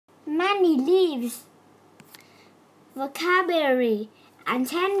many leaves. Vocabulary: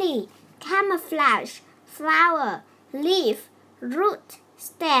 antennae, camouflage, flower, leaf, root,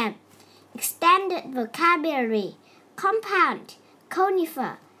 stem. Extended vocabulary: compound,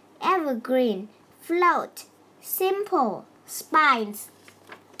 conifer, evergreen, float, simple, spines.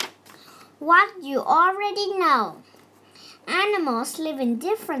 What you already know. Animals live in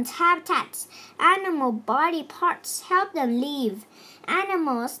different habitats. Animal body parts help them live.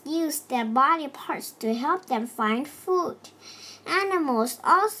 Animals use their body parts to help them find food. Animals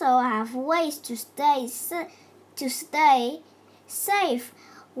also have ways to stay safe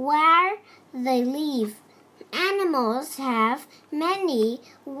where they live. Animals have many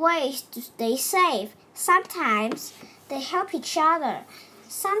ways to stay safe. Sometimes they help each other.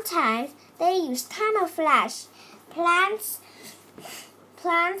 Sometimes they use camouflage. Plants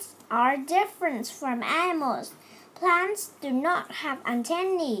are different from animals. Plants do not have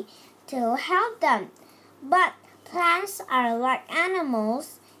antennae to help them, but plants are like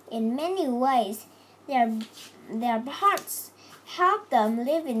animals in many ways. Their parts help them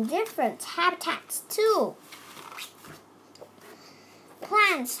live in different habitats too.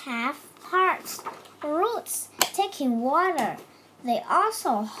 Plants have parts, roots taking water. They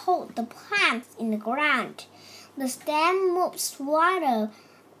also hold the plants in the ground. The stem moves water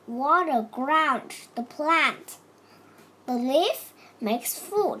ground the plant. The leaf makes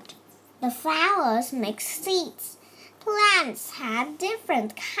food. The flowers make seeds. Plants have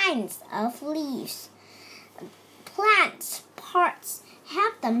different kinds of leaves. Plants' parts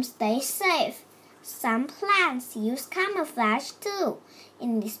help them stay safe. Some plants use camouflage too.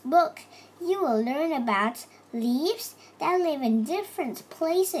 In this book, you will learn about leaves that live in different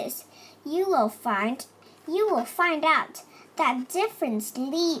places. You will find out that different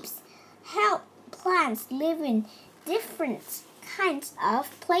leaves help plants live in different kinds of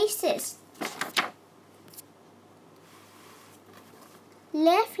places.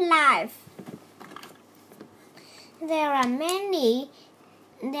 Live life. There are many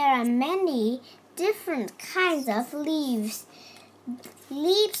different kinds of leaves.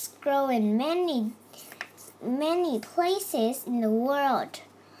 Leaves grow in many places in the world.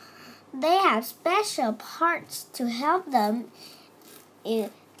 They have special parts to help them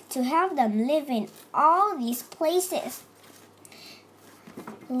live in all these places.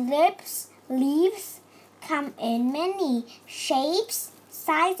 Leaves come in many shapes,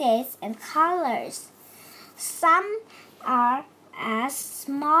 sizes, and colors. Some are as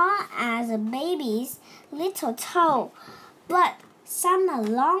small as a baby's little toe, but some are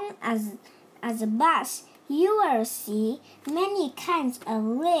long as a bus. You will see many kinds of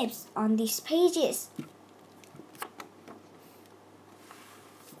leaves on these pages.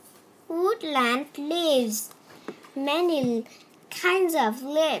 Woodland leaves. Many kinds of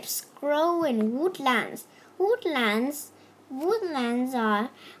leaves grow in woodlands. Woodlands are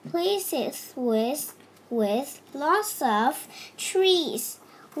places with lots of trees.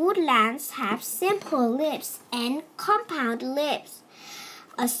 Woodlands have simple leaves and compound leaves.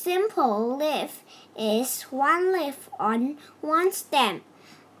 A simple leaf is one leaf on one stem.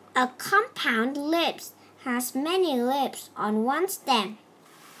 A compound leaf has many leaves on one stem.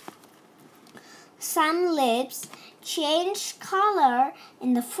 Some leaves change color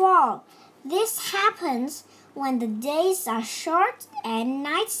in the fall. This happens when the days are short and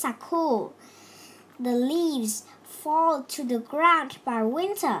nights are cool. The leaves fall to the ground by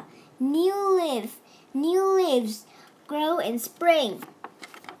winter. New leaves grow in spring.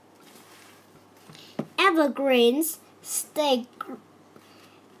 Evergreens stay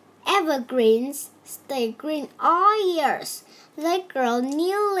green all years. They grow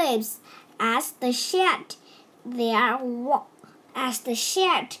new leaves as they shed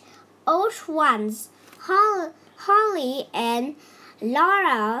old ones. Holly and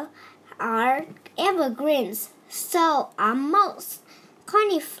laurel are evergreens. So are most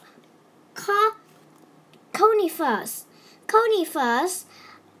conifers. Conifers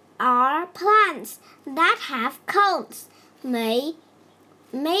are plants that have cones.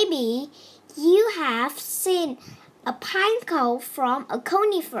 Maybe you have seen a pine cone from a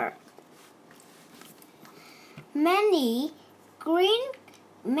conifer. Many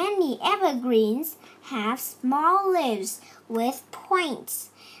evergreens have small leaves with points.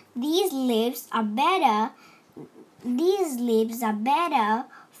 These leaves are better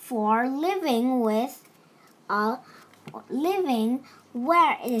for living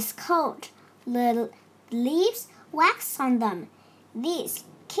where it is cold. The leaves wax on them. This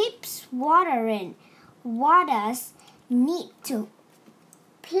keeps water in. Plants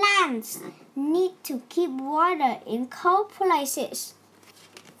need to keep water in cold places.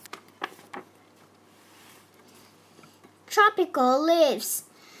 tropical leaves.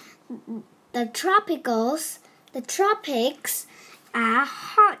 The tropics are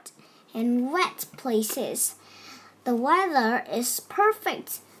hot and wet places. The weather is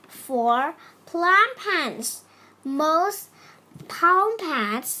perfect for plants. Most palm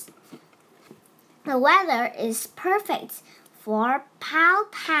plants. The weather is perfect for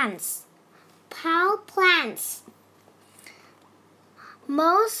plants.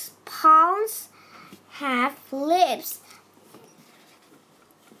 Most palms have leaves.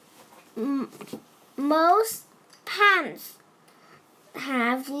 Most palms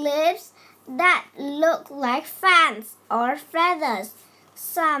have leaves that look like fans or feathers.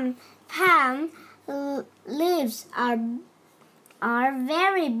 Some palm leaves are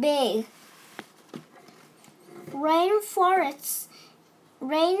very big. Rainforests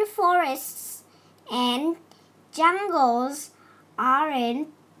and jungles are in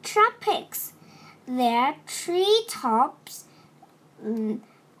tropics. Their treetops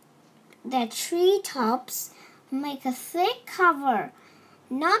make a thick cover.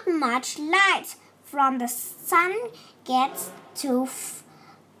 Not much light from the sun gets to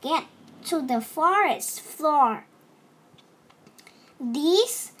the forest floor.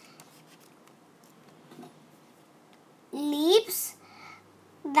 These leaves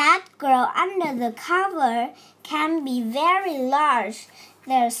that grow under the cover can be very large.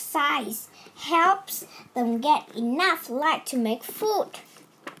 Their size helps them get enough light to make food.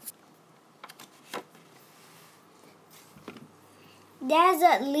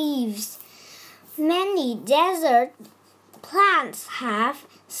 Desert leaves. Many desert plants have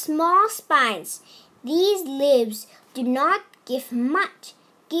small spines. These leaves do not give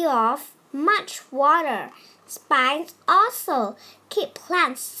off much water. Spines also keep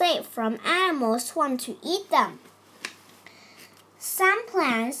plants safe from animals who want to eat them. Some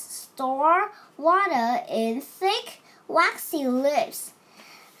plants store water in thick, waxy leaves.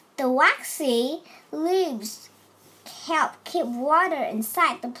 The waxy leaves help keep water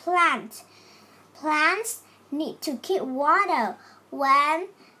inside the plant. Plants need to keep water when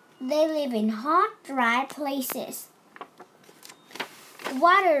they live in hot, dry places.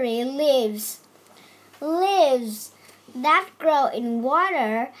 Watery leaves. Leaves that grow in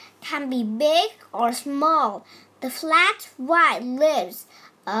water can be big or small. The flat, white leaves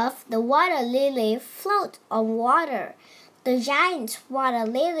of the water lily float on water. The giant water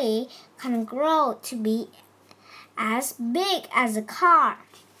lily can grow to be as big as a car.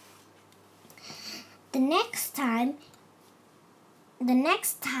 The next time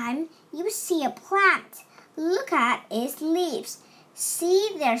you see a plant, look at its leaves. See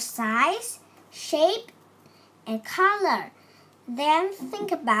their size, shape, and color. Then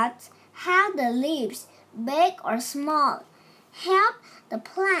think about how the leaves, big or small, help the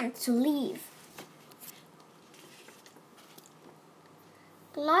plant to live.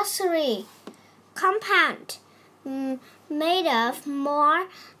 Glossary. Compound. Made of more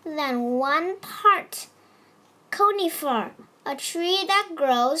than one part. Conifer, a tree that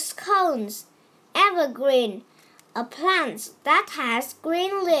grows cones. Evergreen, a plant that has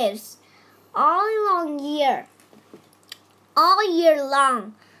green leaves all year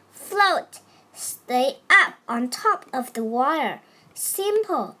long. Float, stay up on top of the water.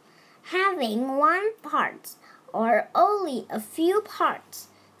 Simple, having one part or only a few parts.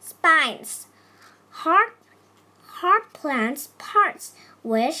 Spines, hard plants parts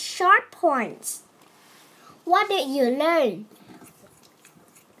with sharp points. What did you learn?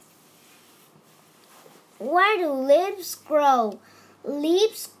 Where do leaves grow?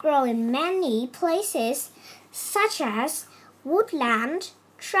 Leaves grow in many places, such as woodland,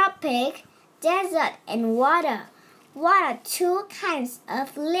 tropic, desert, and water. What are two kinds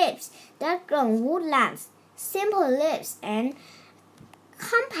of leaves that grow in woodlands? Simple leaves and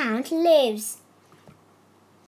compound leaves.